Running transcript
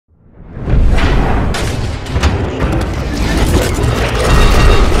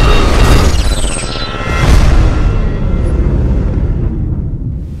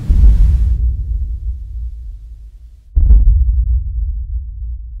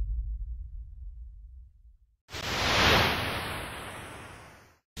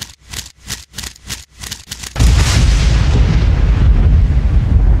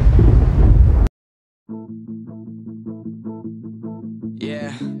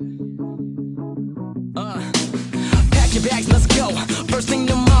your bags, let's go. First thing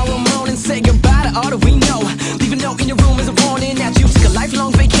tomorrow morning, say goodbye to all that we know. Leave a note in your room as a warning that you took a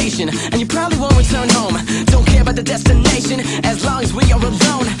lifelong vacation, and you probably won't return home. Don't care about the destination, as long as we are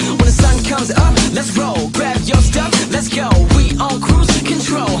alone. When the sun comes up, let's roll. Grab your stuff, let's go. We on cruise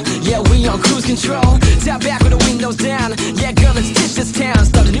control, yeah, we on cruise control. Top back with the windows down, yeah, girl, let's ditch this town.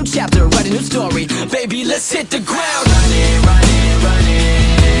 Start a new chapter, write a new story. Baby, let's hit the ground. Running, running,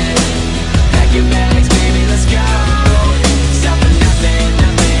 running. Pack your bags, baby, let's go. Stop for nothing,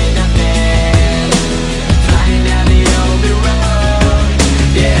 nothing, nothing. Flying down the open road.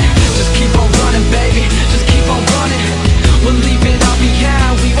 Yeah, just keep on running, baby, just keep on running. We'll leave it all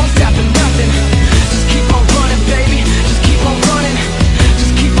behind, we won't stop for nothing. Just keep on running, baby, just keep on running.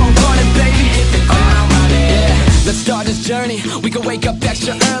 Just keep on running, baby, hit the ground running. Yeah, let's start this journey. We can wake up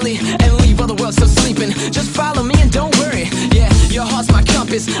extra early and leave all the world still sleeping. Just follow me and don't worry. Yeah, your heart's my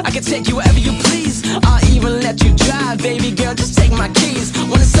compass, I can take you wherever you please. I'll even let you drive, baby girl, just take my keys.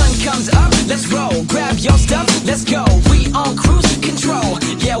 When the sun comes up, let's roll. Grab your stuff, let's go. We on cruise control,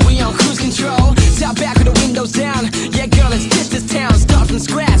 yeah, we on cruise control. Top back with the windows down, yeah, girl, let's ditch this town. Start from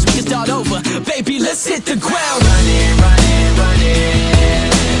scratch, we can start over. Baby, let's hit the ground. Running, running, running.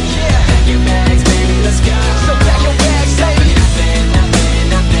 Yeah, pack your bags, baby, let's go. So pack your bags, baby. Nothing, nothing,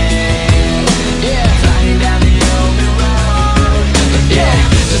 nothing. Yeah, flying down the open road. Yeah,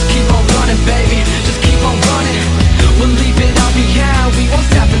 just keep on running, baby, just keep on running. We'll leave it all behind, we won't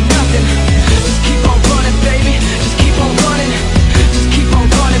stop for nothing. Just keep on running, baby, just keep on running. Just keep on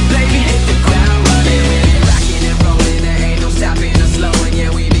running, baby, hit the ground running. We be rocking and rolling, there ain't no stopping or slowing. Yeah,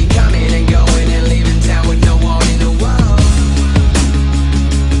 we be coming and going and leaving town with no one in the world.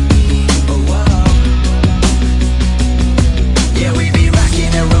 Oh, whoa. Yeah, we be rocking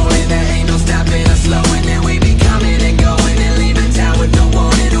and rolling, there ain't no stopping or slowing. And we be coming and going and leaving town with no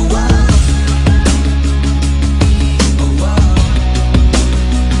one in the world. Oh, whoa.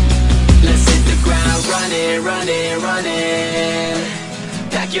 Let's hit the ground running, running, running.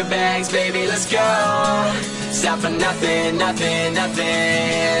 Pack your bags, baby, let's go. Stop for nothing, nothing,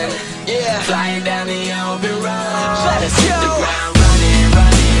 nothing. Yeah, flying down the open road. Let's hit the ground running,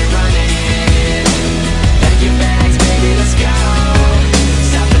 running, running. Pack your bags, baby, let's go.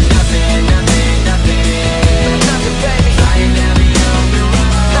 Stop for nothing, nothing, nothing. Nothing, baby. Flying down the open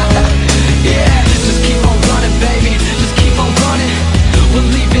road. Yeah, just keep on running, baby, just keep on running. We'll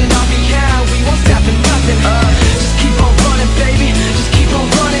leave it all behind, we won't stop for nothing. Just keep on running, baby, just keep on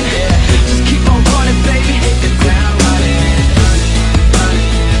running. Yeah, just keep on running, baby, hit the ground running.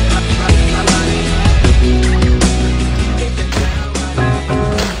 Running, running, running, running. Hit the ground running.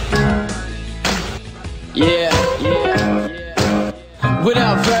 Yeah, yeah. What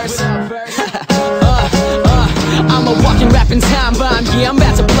up, verse? I'm a walking rapping time bomb, yeah, I'm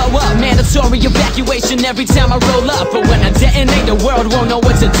about to blow up. Mandatory evacuation every time I roll up. But when I detonate, the world won't know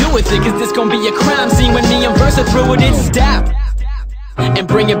what to do with it. Cause this gon' be a crime scene when me and Verse are through with it. Stop and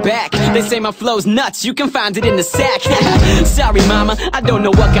bring it back. They say my flow's nuts, you can find it in the sack. Sorry mama, I don't know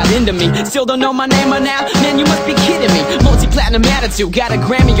what got into me. Still don't know my name or now? Man, you must be kidding me. Multi-platinum attitude, got a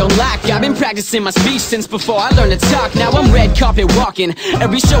Grammy on lock. I've been practicing my speech since before I learned to talk. Now I'm red carpet walking,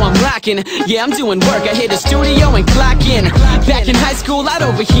 every show I'm rocking. Yeah, I'm doing work, I hit the studio and clock in. Back in high school, I'd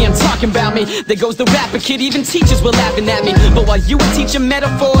overhear him talking about me. There goes the rapper kid, even teachers were laughing at me. But while you were teaching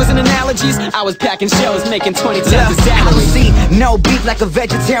metaphors and analogies, I was packing shows, making 20 times the salary. I don't see no beef like a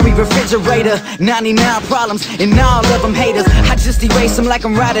vegetarian refrigerator. 99 problems and all of them haters. I just erase them like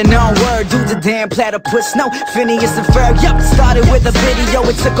I'm writing on Word. Dudes a damn platypus, no Phineas and Ferb. Yup, started with a video,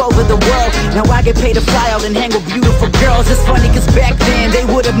 it took over the world. Now I get paid to fly out and hang with beautiful girls. It's funny cause back then they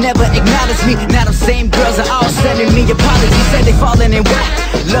would have never acknowledged me. Now them same girls are all sending me apologies. Said they falling in what?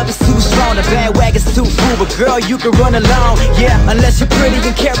 Love is too strong, the bandwagon's too full. But girl, you can run along, yeah, unless you're pretty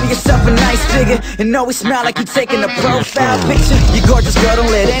and carry yourself a nice figure and always smile like you're taking a profile picture. You gorgeous girl, don't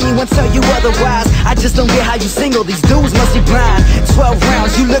let anyone tell you otherwise. I just don't get how you single, these dudes must be blind. 12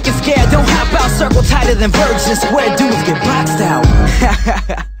 rounds, you looking scared, don't hop out. Circle tighter than virgins, square dudes get boxed out.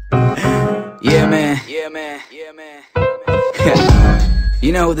 Yeah man, yeah man, yeah man.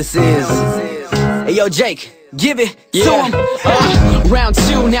 You know who this is. Hey yo Jake, give it to him. Round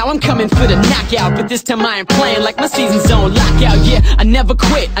two, now I'm coming for the knockout. But this time I ain't playing like my season's on lockout. Yeah, I never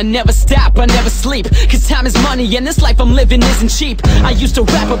quit, I never stop, I never sleep. Cause time is money and this life I'm living isn't cheap. I used to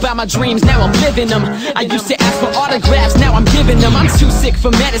rap about my dreams, now I'm living them. I used to ask for autographs, now I'm giving them. I'm too sick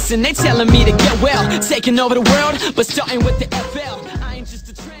for medicine, they telling me to get well. Taking over the world, but starting with the FL.